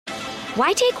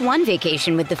Why take one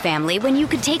vacation with the family when you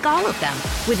could take all of them?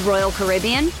 With Royal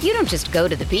Caribbean, you don't just go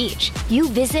to the beach. You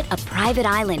visit a private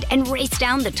island and race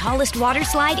down the tallest water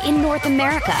slide in North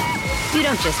America. You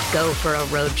don't just go for a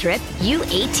road trip. You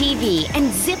ATV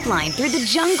and zip line through the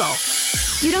jungle.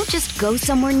 You don't just go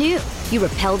somewhere new. You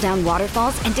rappel down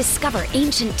waterfalls and discover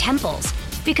ancient temples.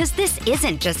 Because this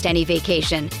isn't just any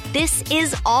vacation. This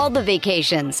is all the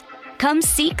vacations. Come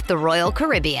seek the Royal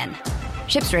Caribbean.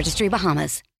 Ships Registry,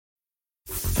 Bahamas.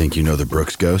 Think you know the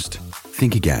Brooks Ghost?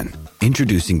 Think again.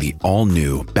 Introducing the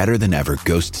all-new, better-than-ever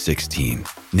Ghost 16.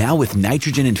 Now with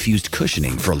nitrogen-infused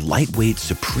cushioning for lightweight,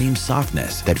 supreme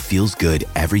softness that feels good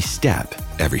every step,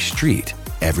 every street,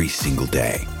 every single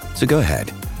day. So go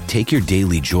ahead, take your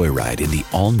daily joyride in the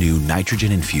all-new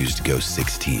nitrogen-infused Ghost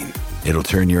 16. It'll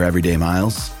turn your everyday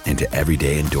miles into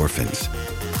everyday endorphins.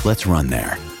 Let's run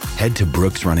there. Head to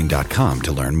brooksrunning.com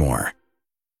to learn more.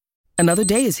 Another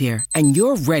day is here, and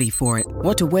you're ready for it.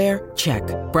 What to wear? Check.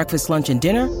 Breakfast, lunch, and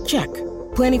dinner? Check.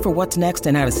 Planning for what's next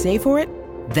and how to save for it?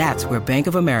 That's where Bank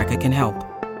of America can help.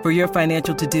 For your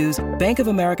financial to-dos, Bank of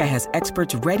America has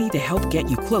experts ready to help get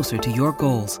you closer to your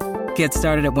goals. Get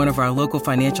started at one of our local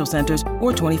financial centers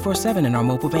or 24/7 in our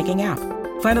mobile banking app.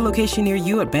 Find a location near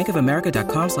you at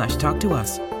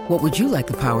bankofamerica.com/talktous. What would you like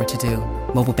the power to do?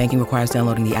 Mobile banking requires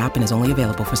downloading the app and is only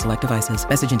available for select devices.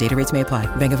 Message and data rates may apply.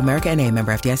 Bank of America N.A.,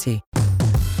 member FDIC.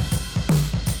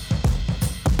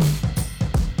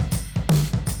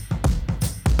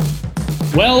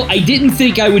 Well, I didn't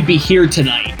think I would be here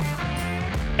tonight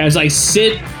as I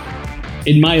sit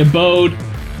in my abode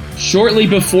shortly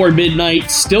before midnight,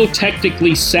 still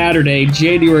technically Saturday,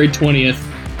 January 20th,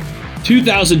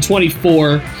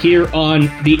 2024, here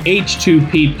on the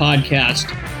H2P podcast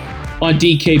on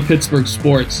DK Pittsburgh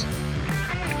Sports.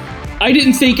 I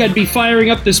didn't think I'd be firing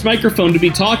up this microphone to be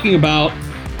talking about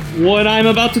what I'm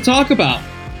about to talk about.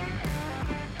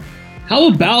 How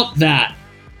about that?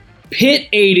 Pitt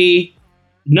 80,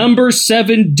 number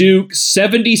 7 Duke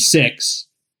 76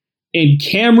 in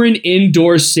Cameron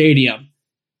Indoor Stadium.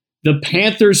 The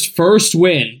Panthers' first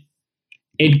win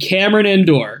in Cameron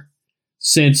Indoor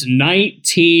since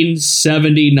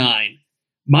 1979.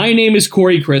 My name is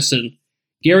Corey Christen.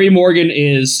 Gary Morgan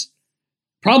is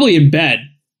probably in bed.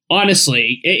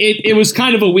 Honestly, it was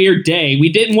kind of a weird day. We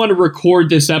didn't want to record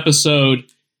this episode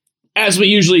as we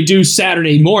usually do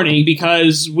Saturday morning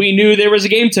because we knew there was a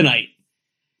game tonight.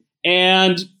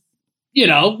 And, you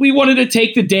know, we wanted to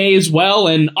take the day as well.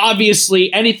 And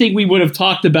obviously anything we would have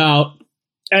talked about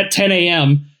at 10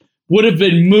 a.m. would have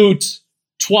been moot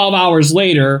 12 hours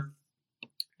later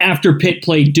after Pitt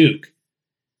played Duke.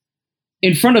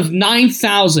 In front of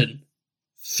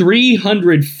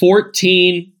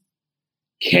 9,314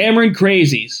 Cameron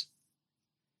Crazies,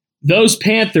 those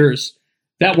Panthers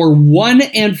that were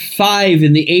 1-5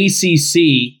 in the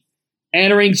ACC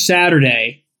entering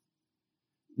Saturday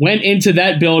went into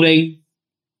that building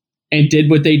and did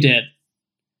what they did.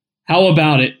 How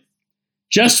about it?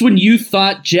 Just when you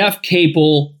thought Jeff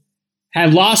Capel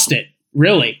had lost it,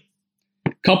 really.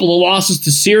 A couple of losses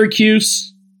to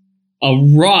Syracuse, a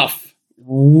rough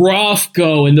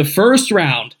go in the first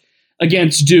round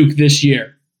against Duke this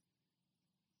year.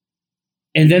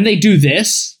 And then they do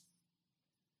this?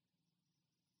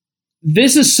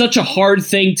 This is such a hard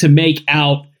thing to make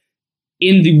out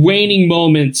in the waning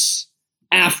moments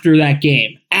after that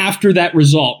game, after that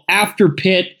result, after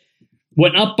Pitt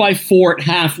went up by 4 at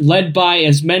half, led by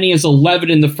as many as 11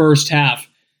 in the first half.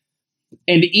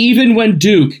 And even when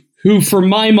Duke, who for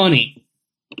my money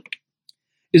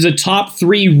is a top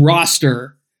 3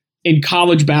 roster in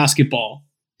college basketball,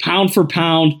 pound for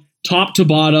pound, top to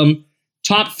bottom,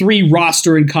 top 3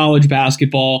 roster in college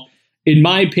basketball, in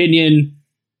my opinion,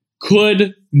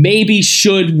 could, maybe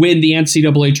should win the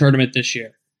NCAA tournament this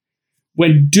year.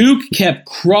 When Duke kept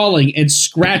crawling and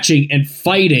scratching and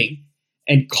fighting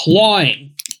and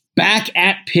clawing back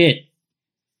at Pitt,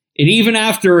 and even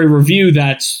after a review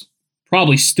that's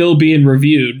probably still being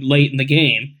reviewed late in the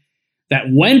game,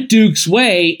 that went Duke's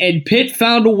way, and Pitt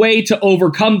found a way to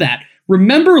overcome that.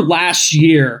 Remember last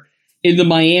year in the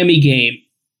Miami game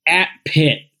at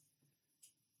Pitt,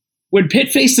 when Pitt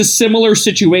faced a similar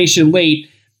situation late,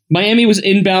 Miami was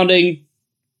inbounding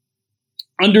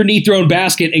underneath their own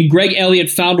basket, and Greg Elliott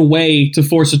found a way to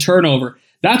force a turnover.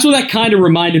 That's what that kind of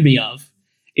reminded me of,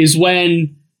 is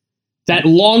when that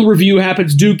long review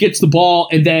happens, Duke gets the ball,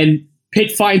 and then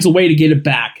Pitt finds a way to get it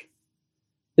back.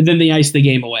 And then they ice the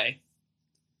game away.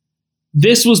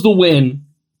 This was the win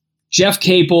Jeff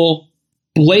Capel,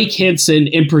 Blake Hinson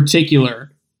in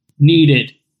particular,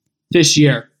 needed this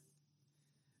year.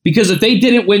 Because if they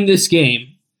didn't win this game,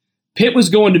 Pitt was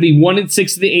going to be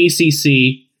 1-6 in the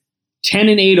ACC,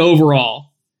 10-8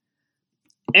 overall.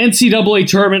 NCAA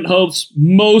tournament hopes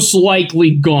most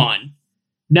likely gone.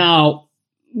 Now,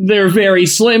 they're very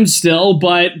slim still,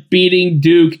 but beating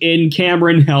Duke in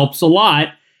Cameron helps a lot.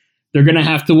 They're going to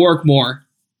have to work more.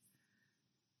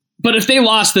 But if they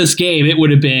lost this game, it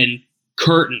would have been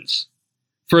curtains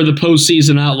for the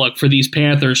postseason outlook for these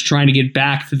Panthers trying to get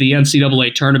back to the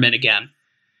NCAA tournament again.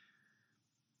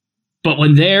 But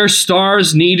when their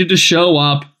stars needed to show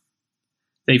up,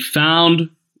 they found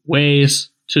ways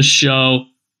to show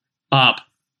up.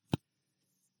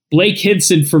 Blake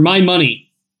Hinson, for my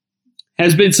money,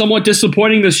 has been somewhat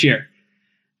disappointing this year.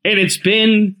 And it's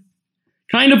been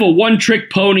kind of a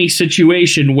one-trick pony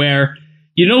situation where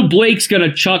you know Blake's going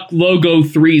to chuck logo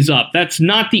threes up. That's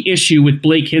not the issue with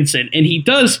Blake Hinson. And he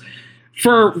does,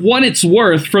 for what it's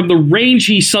worth, from the range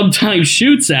he sometimes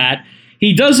shoots at,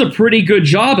 he does a pretty good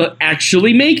job of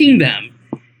actually making them.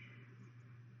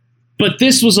 But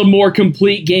this was a more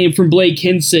complete game from Blake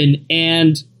Hinson.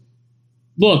 And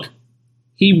look,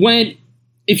 he went,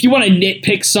 if you want to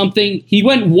nitpick something, he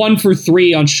went 1 for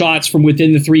 3 on shots from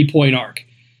within the three-point arc.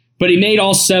 But he made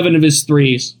all 7 of his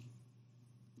threes.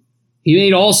 He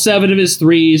made all 7 of his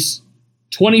threes,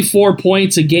 24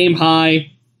 points, a game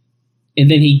high, and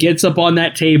then he gets up on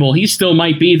that table. He still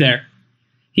might be there.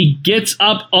 He gets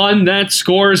up on that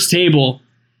scorer's table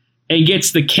and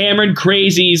gets the Cameron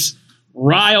crazies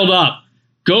riled up.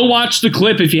 Go watch the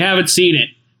clip if you haven't seen it.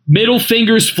 Middle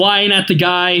fingers flying at the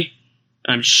guy.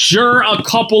 I'm sure a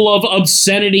couple of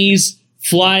obscenities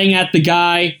flying at the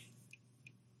guy.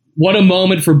 What a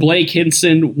moment for Blake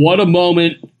Hinson. What a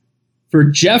moment for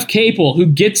Jeff Capel, who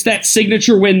gets that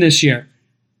signature win this year.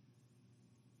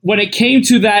 When it came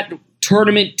to that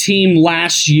tournament team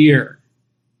last year,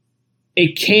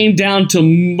 it came down to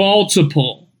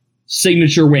multiple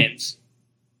signature wins.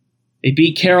 They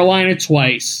beat Carolina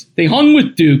twice. They hung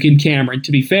with Duke and Cameron,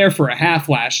 to be fair, for a half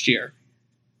last year.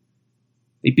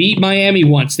 They beat Miami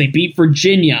once. They beat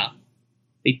Virginia.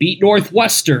 They beat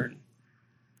Northwestern.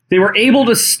 They were able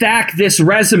to stack this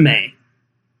resume.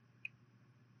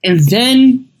 And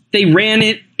then they ran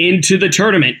it into the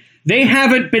tournament. They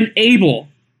haven't been able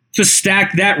to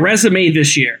stack that resume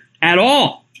this year at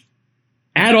all.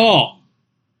 At all.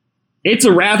 It's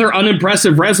a rather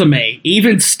unimpressive resume,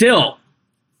 even still.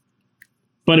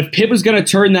 But if Pitt was going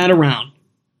to turn that around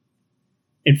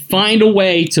and find a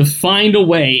way,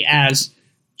 as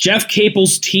Jeff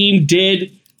Capel's team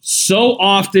did so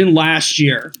often last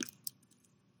year,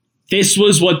 this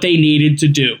was what they needed to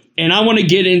do. And I want to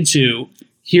get into,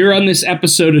 here on this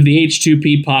episode of the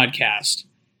H2P podcast,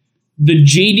 the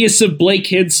genius of Blake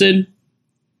Hinson.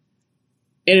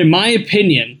 And in my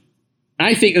opinion,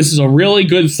 I think this is a really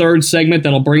good third segment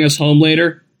that'll bring us home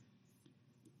later.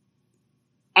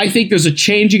 I think there's a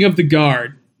changing of the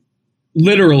guard,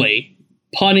 literally,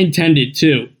 pun intended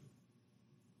too,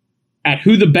 at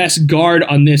who the best guard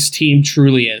on this team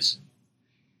truly is.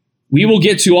 We will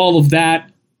get to all of that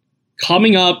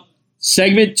coming up,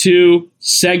 segment 2,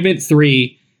 segment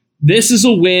 3. This is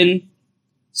a win,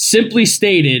 simply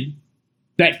stated,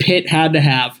 that Pitt had to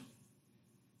have.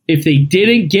 If they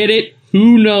didn't get it,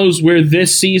 who knows where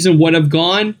this season would have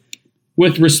gone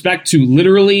with respect to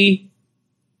literally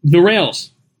the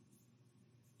rails.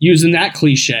 Using that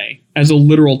cliche as a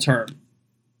literal term.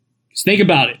 Just think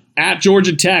about it. At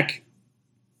Georgia Tech,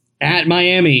 at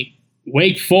Miami,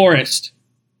 Wake Forest,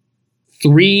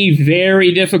 3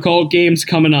 very difficult games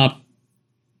coming up.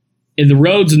 And the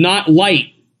road's not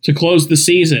light to close the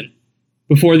season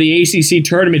before the ACC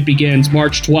tournament begins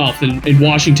March 12th in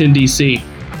Washington, D.C.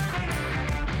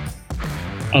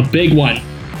 A big one.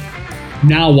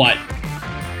 Now what?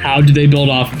 How do they build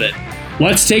off of it?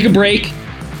 Let's take a break.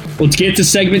 Let's get to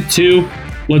segment 2.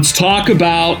 Let's talk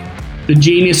about the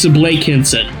genius of Blake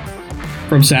Hinson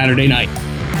from Saturday night.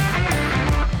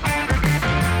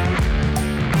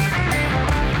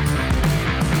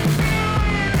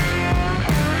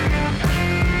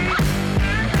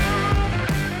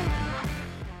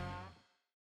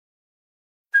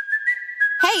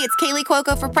 Hey, it's Kaylee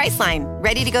Cuoco for Priceline.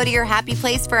 Ready to go to your happy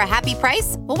place for a happy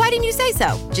price? Well, why didn't you say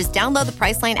so? Just download the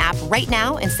Priceline app right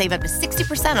now and save up to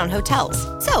 60% on hotels.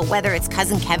 So whether it's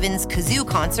Cousin Kevin's Kazoo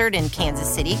Concert in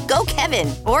Kansas City, go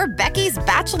Kevin, or Becky's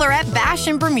Bachelorette Bash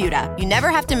in Bermuda, you never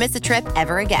have to miss a trip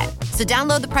ever again. So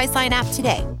download the Priceline app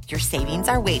today. Your savings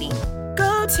are waiting.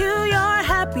 Go to your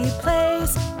happy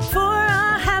place for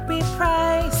a happy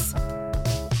price.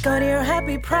 Go to your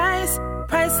happy price,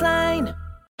 Priceline.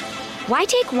 Why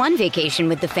take one vacation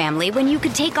with the family when you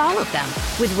could take all of them?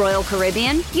 With Royal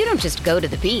Caribbean, you don't just go to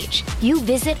the beach. You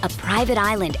visit a private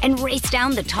island and race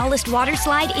down the tallest water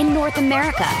slide in North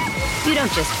America. You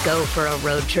don't just go for a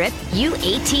road trip. You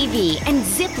ATV and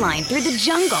zip line through the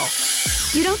jungle.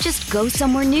 You don't just go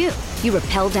somewhere new. You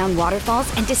rappel down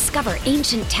waterfalls and discover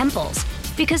ancient temples.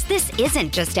 Because this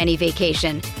isn't just any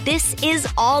vacation. This is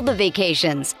all the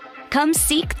vacations. Come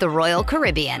seek the Royal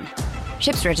Caribbean.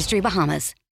 Ships Registry,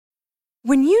 Bahamas.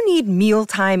 When you need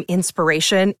mealtime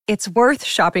inspiration, it's worth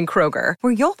shopping Kroger,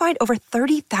 where you'll find over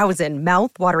 30,000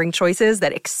 mouth-watering choices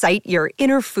that excite your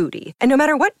inner foodie. And no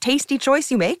matter what tasty choice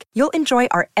you make, you'll enjoy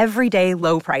our everyday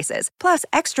low prices, plus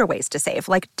extra ways to save,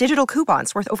 like digital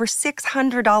coupons worth over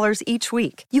 $600 each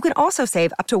week. You can also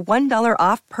save up to $1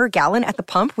 off per gallon at the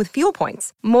pump with fuel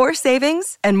points. More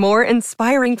savings and more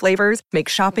inspiring flavors make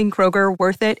shopping Kroger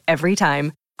worth it every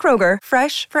time. Kroger,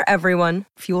 fresh for everyone.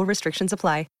 Fuel restrictions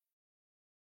apply.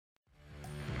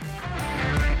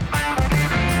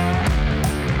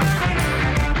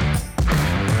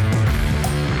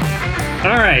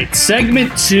 All right,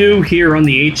 segment 2 here on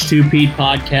the H2P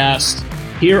podcast,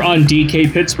 here on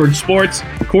DK Pittsburgh Sports.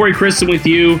 Corey Christen with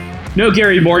you. No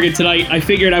Gary Morgan tonight. I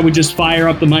figured I would just fire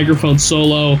up the microphone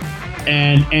solo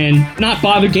and not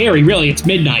bother Gary. Really, it's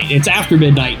midnight. It's after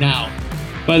midnight now.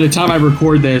 By the time I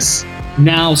record this,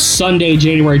 now Sunday,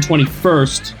 January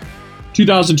 21st,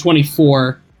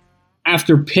 2024,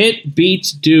 after Pitt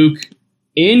beats Duke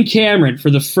in Cameron for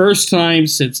the first time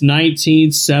since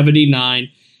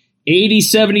 1979.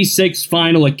 80-76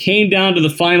 final. It came down to the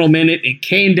final minute. It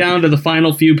came down to the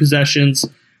final few possessions.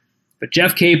 But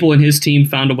Jeff Capel and his team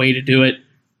found a way to do it.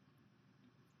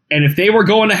 And if they were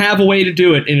going to have a way to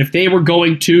do it, and if they were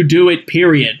going to do it,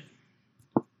 period,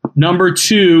 number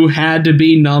 2 had to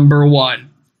be number 1.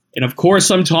 And of course,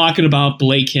 I'm talking about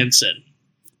Blake Hinson.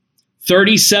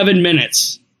 37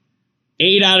 minutes.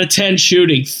 8 out of 10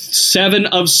 shooting. 7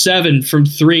 of 7 from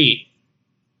 3.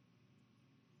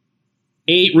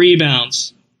 8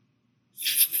 rebounds,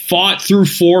 fought through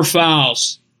 4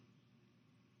 fouls,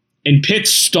 and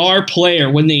Pitt's star player,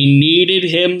 when they needed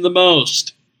him the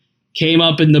most, came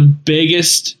up in the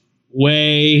biggest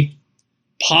way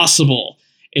possible.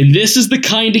 And this is the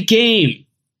kind of game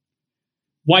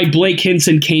why Blake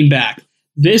Hinson came back.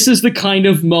 This is the kind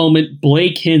of moment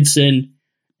Blake Hinson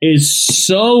is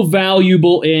so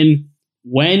valuable in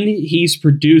when he's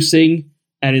producing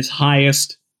at his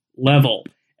highest level.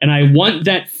 And I want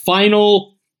that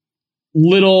final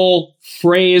little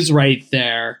phrase right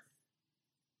there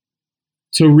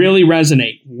to really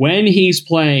resonate when he's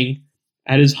playing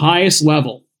at his highest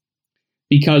level.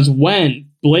 Because when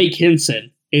Blake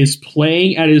Hinson is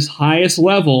playing at his highest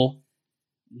level,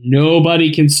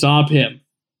 nobody can stop him.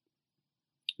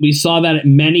 We saw that at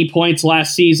many points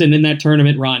last season in that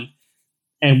tournament run.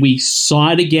 And we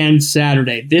saw it again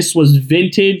Saturday. This was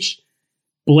vintage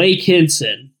Blake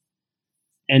Hinson.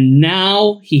 And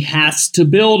now he has to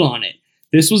build on it.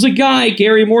 This was a guy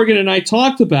Gary Morgan and I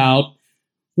talked about,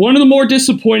 one of the more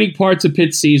disappointing parts of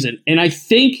Pitt's season. And I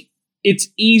think it's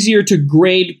easier to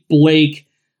grade Blake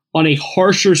on a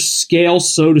harsher scale,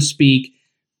 so to speak,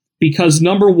 because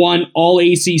number 1, all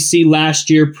ACC last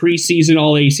year, preseason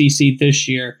all ACC this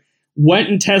year, went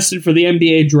and tested for the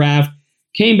NBA draft,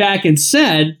 came back and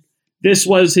said this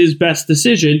was his best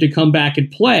decision to come back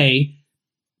and play,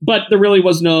 but there really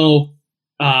was no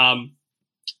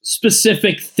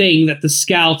specific thing that the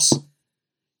scouts,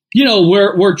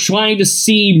 were trying to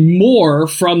see more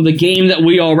from the game that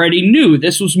we already knew.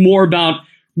 This was more about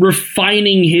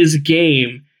refining his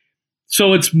game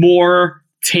so it's more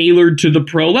tailored to the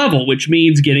pro level, which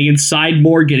means getting inside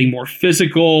more, getting more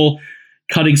physical,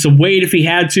 cutting some weight if he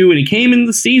had to, and he came into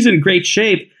the season in great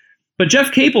shape. But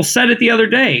Jeff Capel said it the other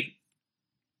day.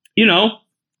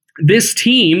 This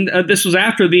team, this was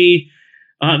after the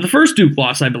first Duke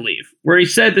loss, I believe, where he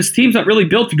said this team's not really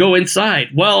built to go inside.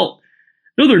 Well,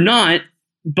 no, they're not.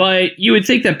 But you would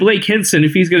think that Blake Hinson,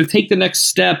 if he's going to take the next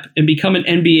step and become an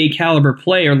NBA caliber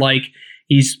player like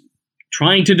he's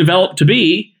trying to develop to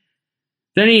be,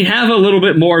 then he'd have a little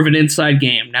bit more of an inside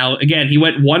game. Now, again, he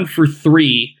went 1 for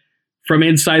 3 from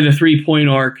inside the 3-point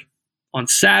arc on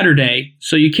Saturday.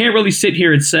 So you can't really sit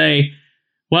here and say,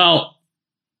 well,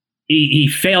 he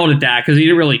failed at that because he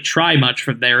didn't really try much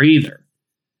from there either.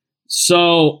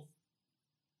 So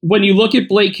when you look at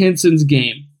Blake Hinson's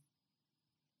game,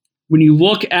 when you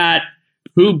look at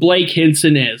who Blake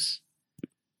Hinson is,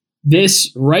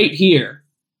 this right here,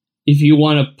 if you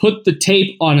want to put the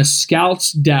tape on a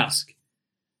scout's desk,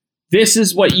 this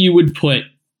is what you would put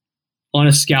on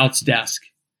a scout's desk.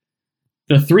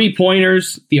 The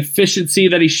three-pointers, the efficiency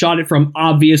that he shot it from,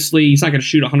 obviously, he's not going to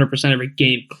shoot 100% every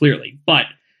game, clearly. But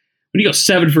when you go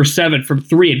 7 for 7 from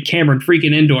 3 in Cameron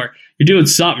freaking Indoor, you're doing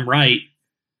something right.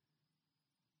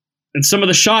 And some of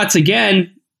the shots,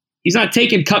 again, he's not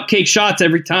taking cupcake shots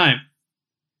every time.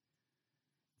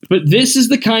 But this is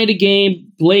the kind of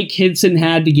game Blake Hinson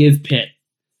had to give Pitt.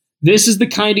 This is the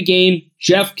kind of game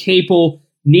Jeff Capel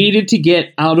needed to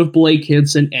get out of Blake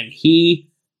Hinson, and he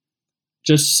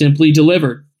just simply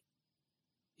delivered.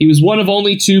 He was one of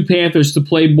only 2 Panthers to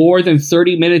play more than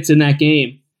 30 minutes in that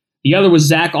game. The other was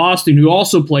Zach Austin, who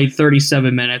also played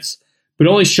 37 minutes, but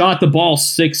only shot the ball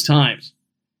 6 times.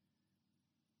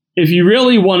 If you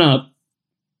really want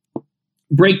to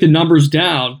break the numbers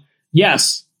down,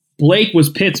 yes, Blake was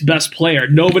Pitt's best player.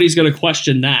 Nobody's going to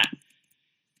question that.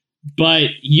 But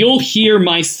you'll hear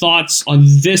my thoughts on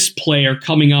this player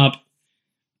coming up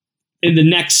in the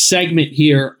next segment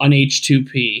here on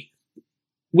H2P,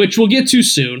 which we'll get to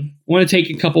soon. I want to take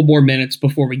a couple more minutes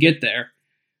before we get there.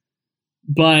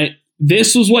 But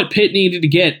this was what Pitt needed to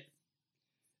get.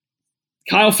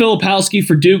 Kyle Filipowski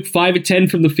for Duke, 5 of 10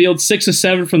 from the field, 6 of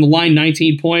 7 from the line,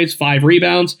 19 points, 5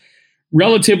 rebounds.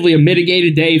 Relatively a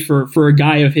mitigated day for a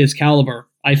guy of his caliber,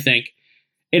 I think.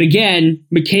 And again,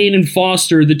 McCain and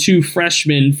Foster, the 2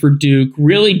 freshmen for Duke,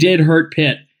 really did hurt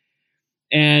Pitt.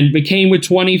 And McCain with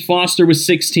 20, Foster with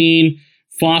 16.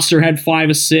 Foster had 5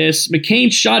 assists.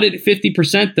 McCain shot it at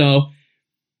 50% though.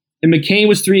 And McCain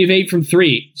was 3 of 8 from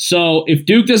 3. So if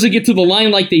Duke doesn't get to the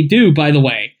line like they do, by the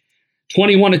way,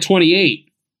 21 to 28,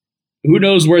 who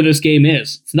knows where this game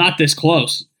is? It's not this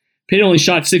close. Pitt only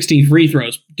shot 16 free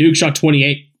throws. Duke shot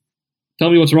 28. Tell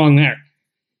me what's wrong there.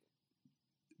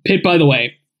 Pitt, by the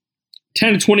way,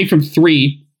 10 of 20 from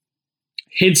 3.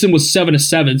 Hinson was 7 of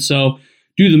 7, so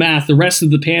do the math. The rest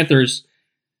of the Panthers,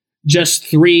 just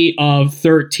 3 of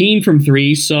 13 from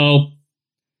 3, so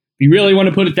if you really want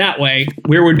to put it that way,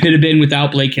 where would Pitt have been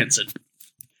without Blake Hinson?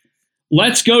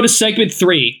 Let's go to segment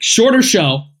 3. Shorter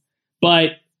show,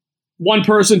 but one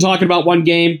person talking about one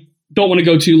game. Don't want to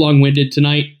go too long-winded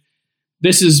tonight.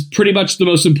 This is pretty much the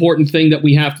most important thing that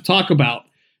we have to talk about.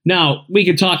 Now, we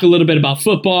could talk a little bit about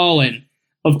football and,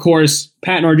 of course,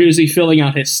 Pat Narduzzi filling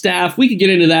out his staff. We could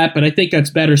get into that, but I think that's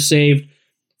better saved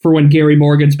for when Gary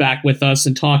Morgan's back with us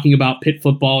and talking about Pitt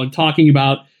football and talking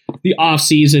about the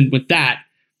offseason with that.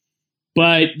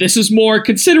 But this is more,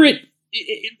 consider it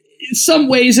in some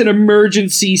ways an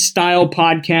emergency-style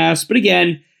podcast. But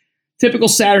again, typical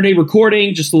Saturday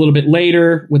recording, just a little bit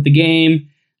later with the game.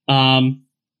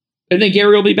 And then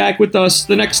Gary will be back with us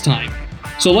the next time.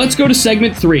 So let's go to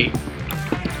segment 3.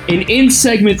 And in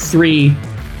segment 3,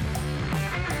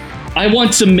 I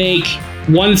want to make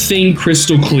one thing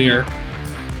crystal clear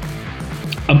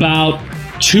about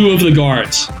 2 of the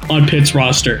guards on Pitt's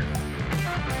roster.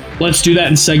 Let's do that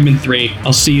in segment 3.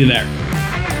 I'll see you there.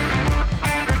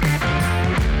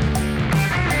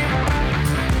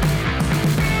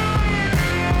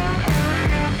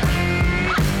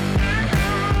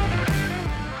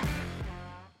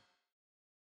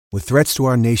 With threats to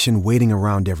our nation waiting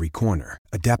around every corner,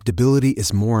 adaptability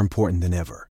is more important than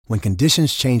ever. When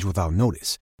conditions change without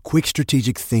notice, quick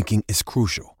strategic thinking is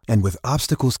crucial. And with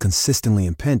obstacles consistently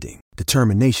impending,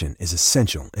 determination is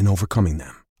essential in overcoming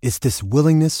them. It's this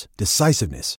willingness,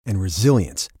 decisiveness, and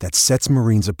resilience that sets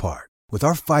Marines apart. With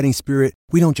our fighting spirit,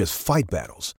 we don't just fight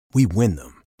battles, we win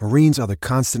them. Marines are the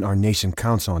constant our nation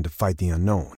counts on to fight the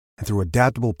unknown. And through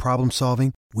adaptable problem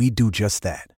solving, we do just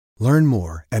that. Learn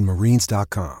more at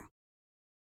marines.com.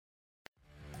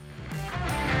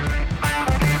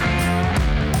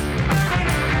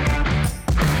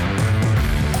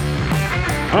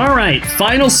 All right,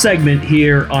 final segment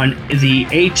here on the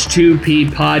H2P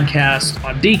podcast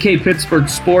on DK Pittsburgh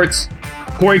Sports.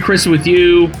 Corey Chris with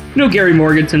you. No Gary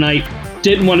Morgan tonight.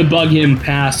 Didn't want to bug him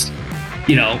past,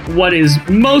 what is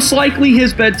most likely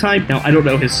his bedtime. Now, I don't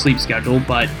know his sleep schedule,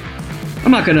 but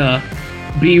I'm not going to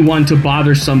be one to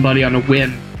bother somebody on a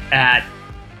whim at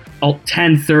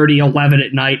 10:30, 11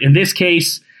 at night. In this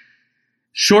case,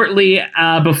 shortly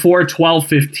before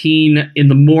 12:15 in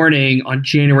the morning on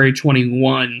January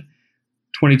 21,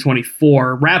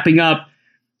 2024, wrapping up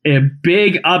a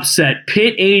big upset.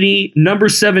 Pitt 80, number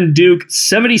 7 Duke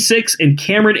 76 in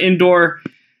Cameron Indoor.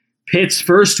 Pitt's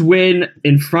first win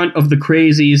in front of the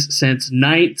Crazies since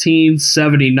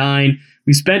 1979.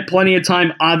 We spent plenty of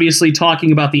time, obviously,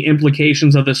 talking about the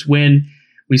implications of this win.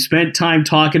 We spent time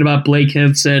talking about Blake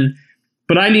Hinson.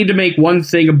 But I need to make one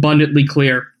thing abundantly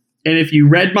clear. And if you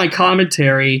read my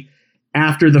commentary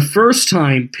after the first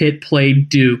time Pitt played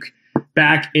Duke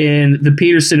back in the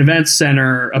Peterson Events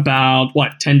Center about,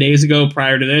 10 days ago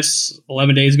prior to this?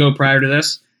 11 days ago prior to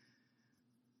this?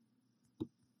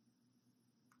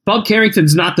 Bub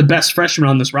Carrington's not the best freshman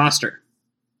on this roster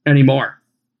anymore.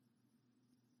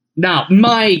 Now,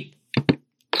 my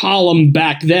column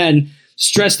back then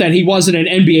stressed that he wasn't an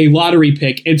NBA lottery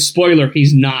pick, and spoiler,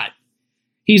 he's not.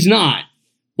 He's not.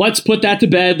 Let's put that to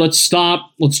bed. Let's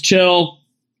stop. Let's chill.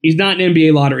 He's not an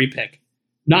NBA lottery pick.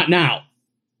 Not now.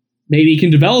 Maybe he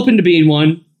can develop into being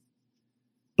one,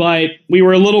 but we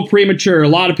were a little premature. A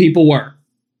lot of people were.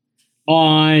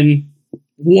 On,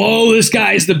 whoa, this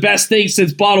guy is the best thing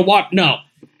since bottled water. No.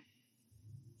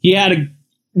 He had a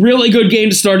really good game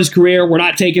to start his career. We're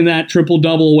not taking that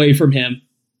triple-double away from him.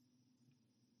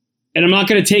 And I'm not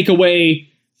going to take away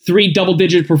 3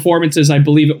 double-digit performances, I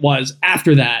believe it was,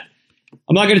 after that.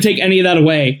 I'm not going to take any of that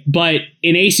away. But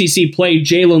in ACC play,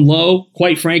 Jalen Lowe,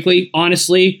 quite frankly,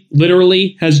 honestly,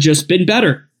 literally, has just been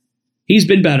better. He's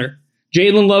been better.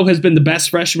 Jalen Lowe has been the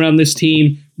best freshman on this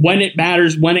team when it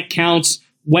matters, when it counts,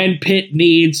 when Pitt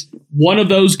needs one of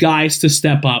those guys to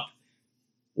step up.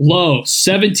 Lowe,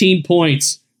 17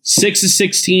 points, 6 of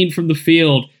 16 from the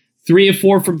field, 3 of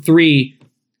 4 from 3,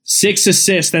 6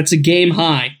 assists. That's a game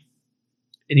high.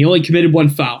 And he only committed 1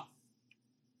 foul.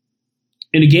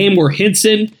 In a game where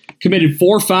Hinson committed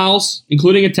 4 fouls,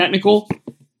 including a technical,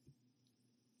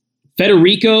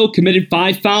 Federico committed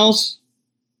 5 fouls,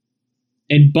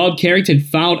 and Bub Carrington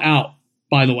fouled out,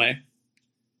 by the way.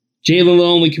 Jalen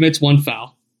Lowe only commits 1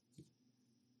 foul.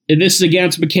 And this is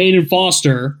against McCain and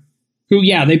Foster, who,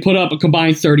 yeah, they put up a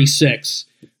combined 36.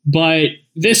 But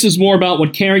this is more about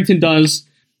what Carrington does,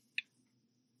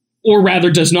 or rather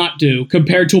does not do,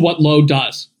 compared to what Lowe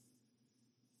does.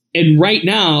 And right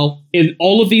now, in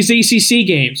all of these ACC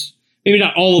games, maybe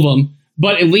not all of them,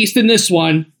 but at least in this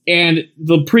one and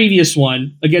the previous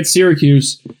one against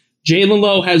Syracuse, Jalen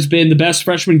Lowe has been the best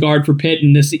freshman guard for Pitt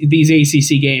in these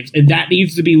ACC games, and that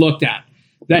needs to be looked at.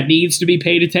 That needs to be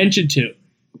paid attention to.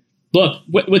 Look,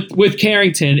 with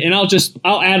Carrington, and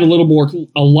I'll add a little more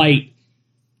light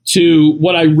to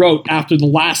what I wrote after the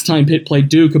last time Pitt played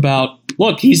Duke about,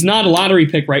 look, he's not a lottery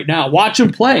pick right now. Watch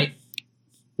him play.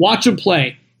 Watch him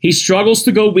play. He struggles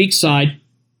to go weak side,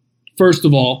 first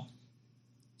of all.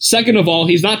 Second of all,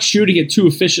 he's not shooting it too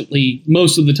efficiently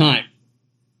most of the time.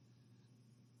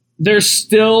 There's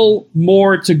still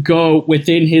more to go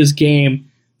within his game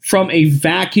from a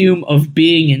vacuum of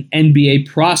being an NBA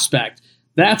prospect.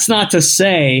 That's not to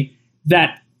say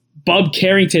that Bub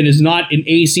Carrington is not an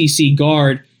ACC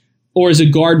guard or is a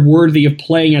guard worthy of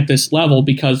playing at this level,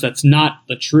 because that's not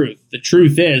the truth. The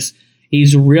truth is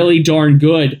he's really darn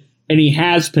good and he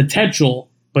has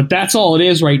potential, but that's all it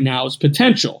is right now is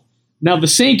potential. Now, the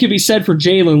same can be said for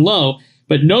Jalen Lowe,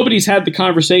 but nobody's had the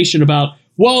conversation about,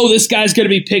 whoa, this guy's going to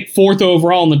be picked 4th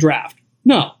overall in the draft.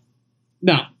 No.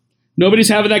 Nobody's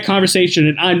having that conversation,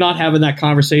 and I'm not having that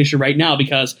conversation right now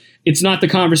because it's not the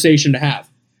conversation to have.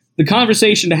 The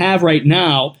conversation to have right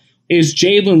now is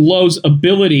Jalen Lowe's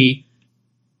ability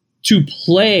to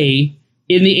play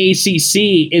in the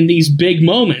ACC in these big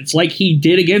moments like he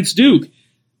did against Duke.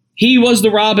 He was the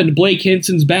Robin to Blake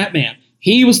Hinson's Batman.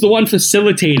 He was the one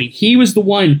facilitating. He was the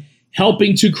one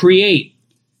helping to create.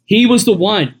 He was the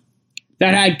one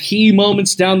that had key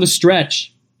moments down the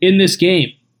stretch in this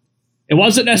game. It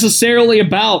wasn't necessarily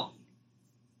about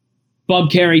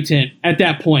Bub Carrington at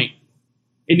that point.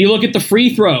 And you look at the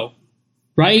free throw,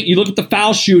 right? You look at the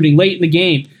foul shooting late in the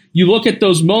game. You look at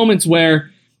those moments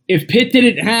where if Pitt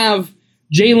didn't have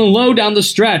Jalen Lowe down the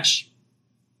stretch,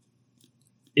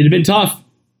 it'd have been tough.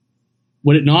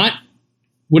 Would it not?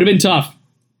 Would have been tough.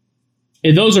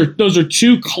 And those are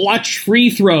 2 clutch free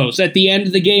throws at the end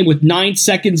of the game with 9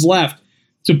 seconds left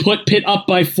to put Pitt up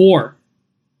by 4.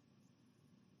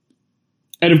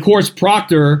 And of course,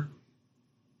 Proctor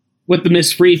with the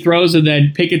missed free throws, and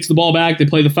then Pitt gets the ball back, they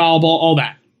play the foul ball, all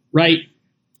that, right?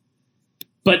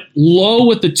 But Lowe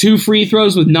with the 2 free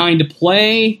throws with 9 to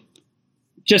play,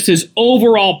 just his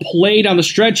overall play down the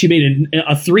stretch. He made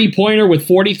a 3-pointer with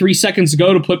 43 seconds to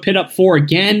go to put Pitt up 4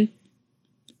 again.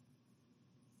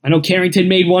 I know Carrington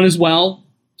made one as well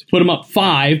to put him up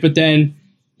 5, but then,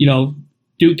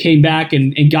 Duke came back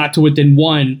and got to within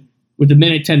 1 with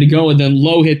 1:10 to go, and then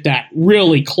Lowe hit that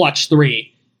really clutch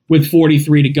 3 with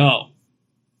 43 to go.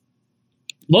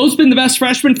 Lowe's been the best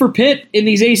freshman for Pitt in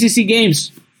these ACC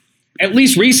games, at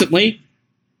least recently.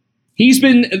 He's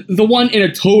been the one in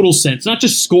a total sense, not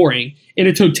just scoring, in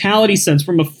a totality sense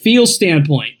from a feel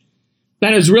standpoint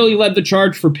that has really led the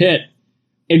charge for Pitt.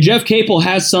 And Jeff Capel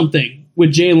has something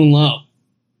with Jalen Lowe.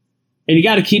 And you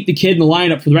got to keep the kid in the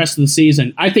lineup for the rest of the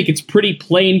season. I think it's pretty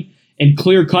plain and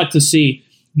clear cut to see.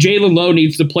 Jalen Lowe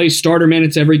needs to play starter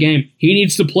minutes every game. He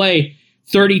needs to play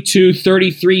 32,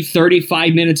 33,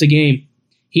 35 minutes a game.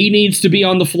 He needs to be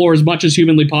on the floor as much as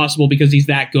humanly possible because he's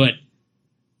that good.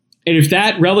 And if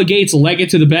that relegates Leggett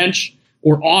to the bench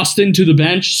or Austin to the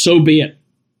bench, so be it.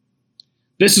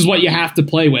 This is what you have to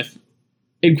play with.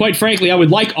 And quite frankly, I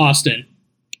would like Austin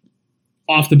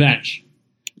off the bench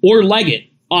or Leggett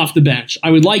off the bench.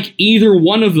 I would like either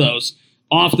one of those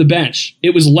off the bench.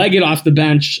 It was Leggett off the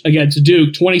bench against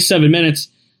Duke, 27 minutes,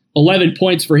 11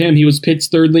 points for him. He was Pitt's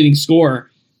third leading scorer,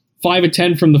 5 of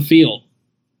 10 from the field.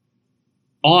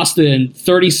 Austin,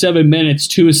 37 minutes,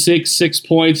 2 of 6, 6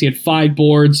 points. He had 5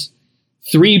 boards,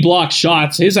 3 blocked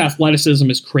shots. His athleticism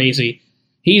is crazy.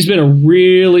 He's been a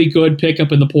really good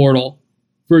pickup in the portal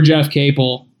for Jeff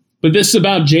Capel. But this is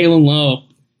about Jalen Lowe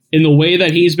in the way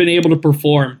that he's been able to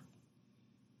perform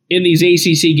in these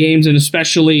ACC games, and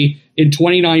especially in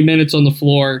 29 minutes on the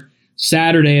floor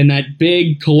Saturday in that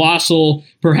big, colossal,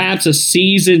 perhaps a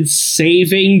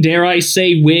season-saving, dare I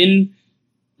say, win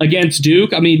against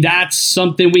Duke. I mean, that's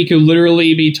something we could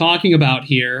literally be talking about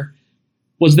here,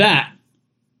 was that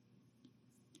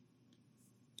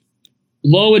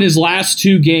Lowe in his last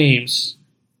 2 games,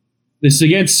 this is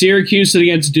against Syracuse and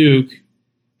against Duke,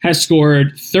 has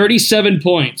scored 37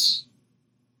 points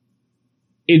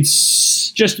in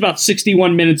just about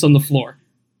 61 minutes on the floor.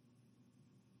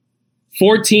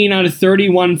 14 out of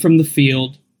 31 from the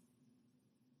field,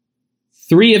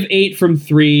 3 of 8 from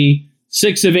 3,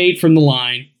 6 of 8 from the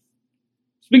line.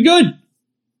 It's been good.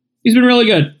 He's been really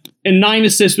good. And 9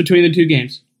 assists between the 2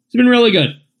 games. He's been really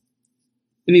good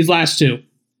in these last 2.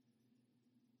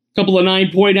 A couple of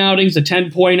 9-point outings, a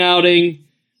 10-point outing.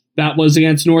 That was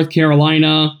against North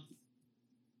Carolina.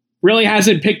 Really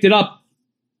hasn't picked it up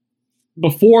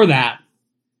before that.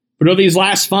 But over these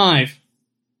last 5,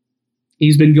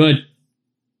 he's been good.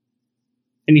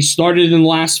 And he started in the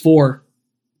last 4.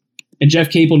 And Jeff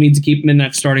Capel needs to keep him in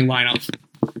that starting lineup.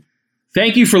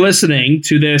 Thank you for listening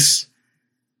to this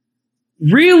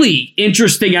really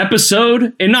interesting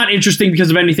episode. And not interesting because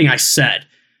of anything I said,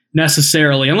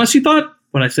 necessarily. Unless you thought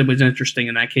what I said was interesting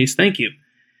in that case. Thank you.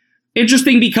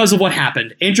 Interesting because of what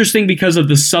happened. Interesting because of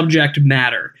the subject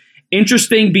matter.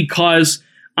 Interesting because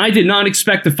I did not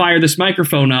expect to fire this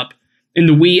microphone up in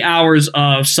the wee hours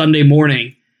of Sunday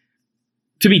morning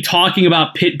to be talking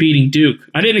about Pitt beating Duke.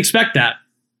 I didn't expect that.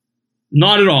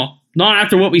 Not at all. Not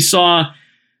after what we saw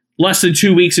less than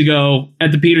 2 weeks ago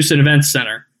at the Peterson Events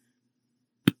Center.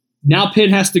 Now Pitt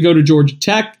has to go to Georgia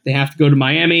Tech. They have to go to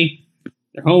Miami.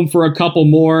 They're home for a couple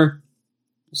more.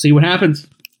 We'll see what happens.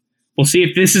 We'll see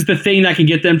if this is the thing that can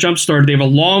get them jump-started. They have a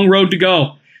long road to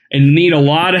go and need a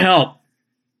lot of help.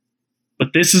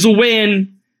 But this is a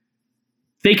win.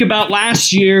 Think about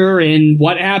last year and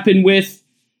what happened with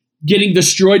getting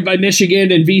destroyed by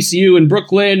Michigan and VCU and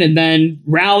Brooklyn, and then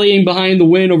rallying behind the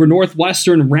win over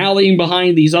Northwestern, rallying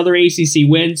behind these other ACC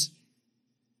wins.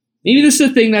 Maybe this is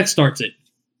the thing that starts it.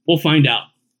 We'll find out.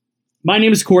 My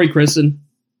name is Corey Christen.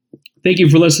 Thank you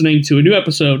for listening to a new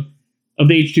episode of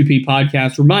the H2P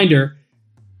podcast. Reminder,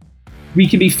 we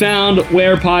can be found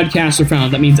where podcasts are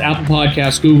found. That means Apple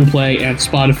Podcasts, Google Play, and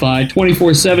Spotify.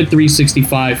 24/7,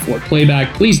 365 for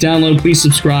playback. Please download, please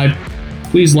subscribe,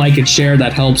 please like and share.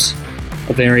 That helps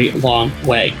a very long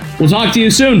way. We'll talk to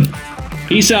you soon.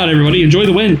 Peace out, everybody. Enjoy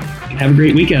the win and have a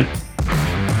great weekend.